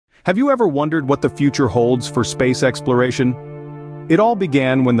Have you ever wondered what the future holds for space exploration? It all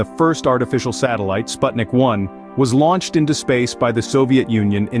began when the first artificial satellite, Sputnik 1, was launched into space by the Soviet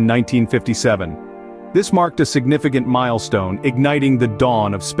Union in 1957. This marked a significant milestone, igniting the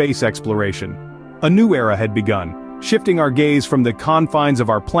dawn of space exploration. A new era had begun, shifting our gaze from the confines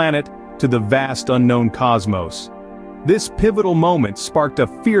of our planet to the vast unknown cosmos. This pivotal moment sparked a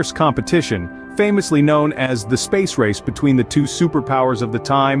fierce competition, famously known as the space race between the two superpowers of the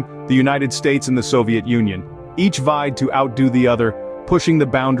time, the United States and the Soviet Union. Each vied to outdo the other, pushing the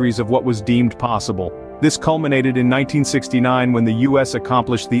boundaries of what was deemed possible. This culminated in 1969 when the US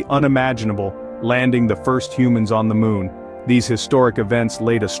accomplished the unimaginable, landing the first humans on the moon. These historic events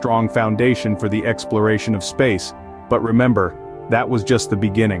laid a strong foundation for the exploration of space. But remember, that was just the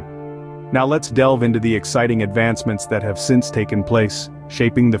beginning. Now let's delve into the exciting advancements that have since taken place,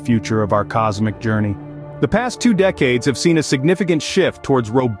 shaping the future of our cosmic journey. The past 2 decades have seen a significant shift towards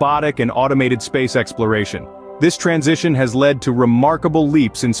robotic and automated space exploration. This transition has led to remarkable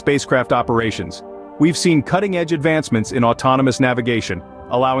leaps in spacecraft operations. We've seen cutting-edge advancements in autonomous navigation,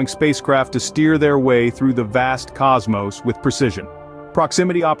 allowing spacecraft to steer their way through the vast cosmos with precision.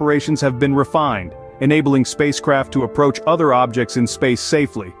 Proximity operations have been refined, enabling spacecraft to approach other objects in space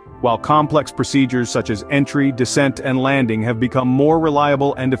safely, while complex procedures such as entry, descent, and landing have become more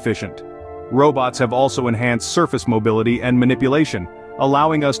reliable and efficient. Robots have also enhanced surface mobility and manipulation,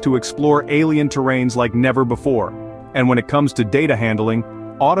 allowing us to explore alien terrains like never before. And when it comes to data handling,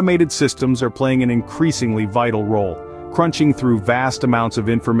 automated systems are playing an increasingly vital role, crunching through vast amounts of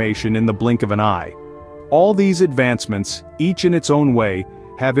information in the blink of an eye. All these advancements, each in its own way,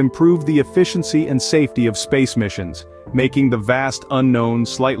 have improved the efficiency and safety of space missions, making the vast unknown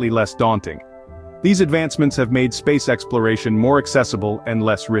slightly less daunting. These advancements have made space exploration more accessible and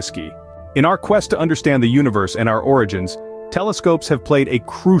less risky. In our quest to understand the universe and our origins, telescopes have played a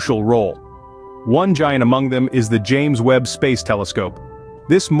crucial role. One giant among them is the James Webb Space Telescope.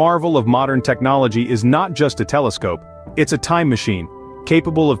 This marvel of modern technology is not just a telescope, it's a time machine,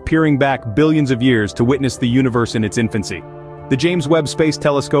 capable of peering back billions of years to witness the universe in its infancy. The James Webb Space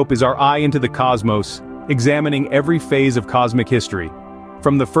Telescope is our eye into the cosmos, examining every phase of cosmic history.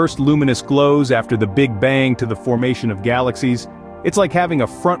 From the first luminous glows after the Big Bang to the formation of galaxies, it's like having a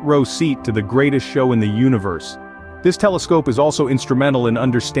front-row seat to the greatest show in the universe. This telescope is also instrumental in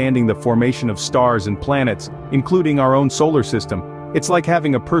understanding the formation of stars and planets, including our own solar system. It's like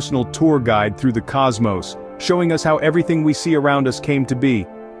having a personal tour guide through the cosmos, showing us how everything we see around us came to be.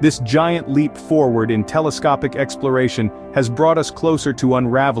 This giant leap forward in telescopic exploration has brought us closer to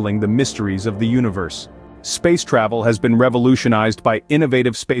unraveling the mysteries of the universe. Space travel has been revolutionized by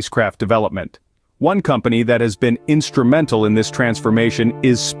innovative spacecraft development. One company that has been instrumental in this transformation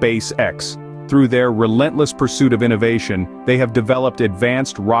is SpaceX. Through their relentless pursuit of innovation, they have developed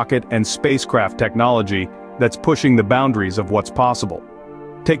advanced rocket and spacecraft technology that's pushing the boundaries of what's possible.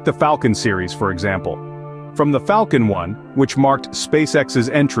 Take the Falcon series, for example. From the Falcon 1, which marked SpaceX's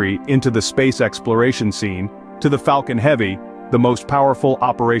entry into the space exploration scene, to the Falcon Heavy, the most powerful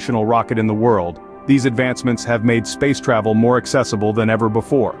operational rocket in the world, these advancements have made space travel more accessible than ever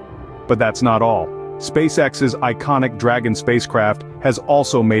before. But that's not all. SpaceX's iconic Dragon spacecraft has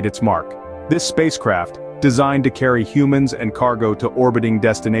also made its mark. This spacecraft, designed to carry humans and cargo to orbiting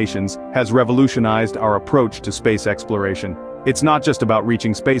destinations, has revolutionized our approach to space exploration. It's not just about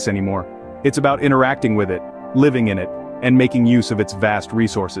reaching space anymore. It's about interacting with it, living in it, and making use of its vast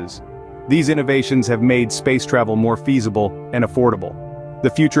resources. These innovations have made space travel more feasible and affordable. The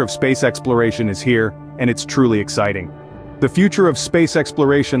future of space exploration is here, and it's truly exciting. The future of space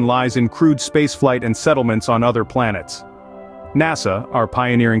exploration lies in crewed spaceflight and settlements on other planets. NASA, our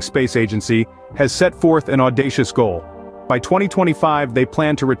pioneering space agency, has set forth an audacious goal. By 2025, they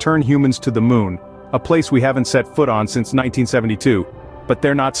plan to return humans to the moon, a place we haven't set foot on since 1972. But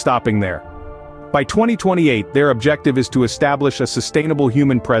they're not stopping there. By 2028, their objective is to establish a sustainable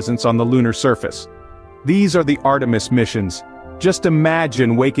human presence on the lunar surface. These are the Artemis missions. Just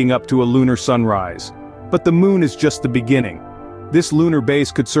imagine waking up to a lunar sunrise. But the moon is just the beginning. This lunar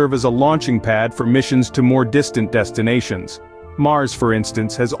base could serve as a launching pad for missions to more distant destinations. Mars, for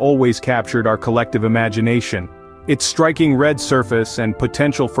instance, has always captured our collective imagination. Its striking red surface and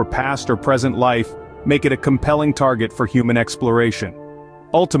potential for past or present life make it a compelling target for human exploration.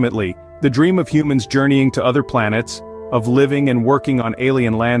 Ultimately, the dream of humans journeying to other planets, of living and working on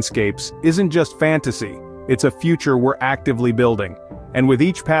alien landscapes, isn't just fantasy, it's a future we're actively building. And with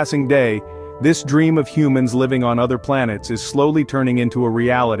each passing day, this dream of humans living on other planets is slowly turning into a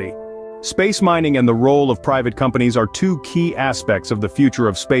reality. Space mining and the role of private companies are two key aspects of the future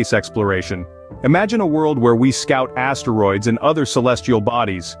of space exploration. Imagine a world where we scout asteroids and other celestial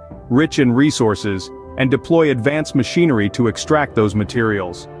bodies, rich in resources, and deploy advanced machinery to extract those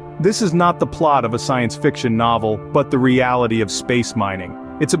materials. This is not the plot of a science fiction novel, but the reality of space mining.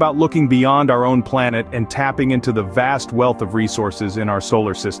 It's about looking beyond our own planet and tapping into the vast wealth of resources in our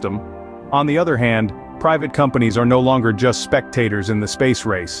solar system. On the other hand, private companies are no longer just spectators in the space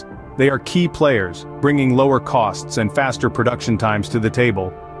race. They are key players, bringing lower costs and faster production times to the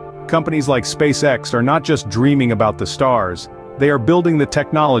table. Companies like SpaceX are not just dreaming about the stars, they are building the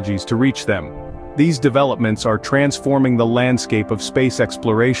technologies to reach them. These developments are transforming the landscape of space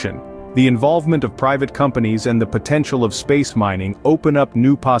exploration. The involvement of private companies and the potential of space mining open up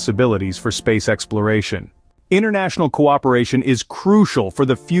new possibilities for space exploration. International cooperation is crucial for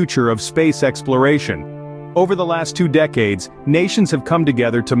the future of space exploration. Over the last 2 decades, nations have come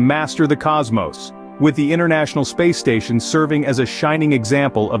together to master the cosmos, with the International Space Station serving as a shining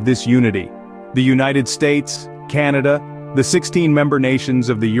example of this unity. The United States, Canada, the 16 member nations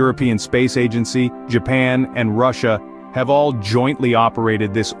of the European Space Agency, Japan, and Russia have all jointly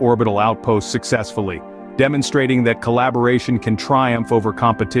operated this orbital outpost successfully, demonstrating that collaboration can triumph over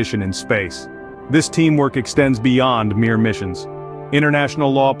competition in space. This teamwork extends beyond mere missions.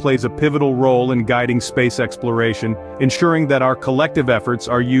 International law plays a pivotal role in guiding space exploration, ensuring that our collective efforts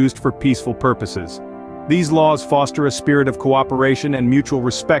are used for peaceful purposes. These laws foster a spirit of cooperation and mutual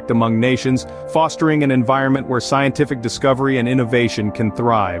respect among nations, fostering an environment where scientific discovery and innovation can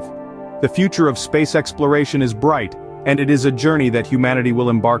thrive. The future of space exploration is bright, and it is a journey that humanity will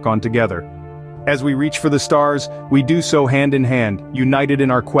embark on together. As we reach for the stars, we do so hand in hand, united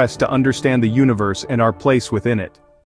in our quest to understand the universe and our place within it.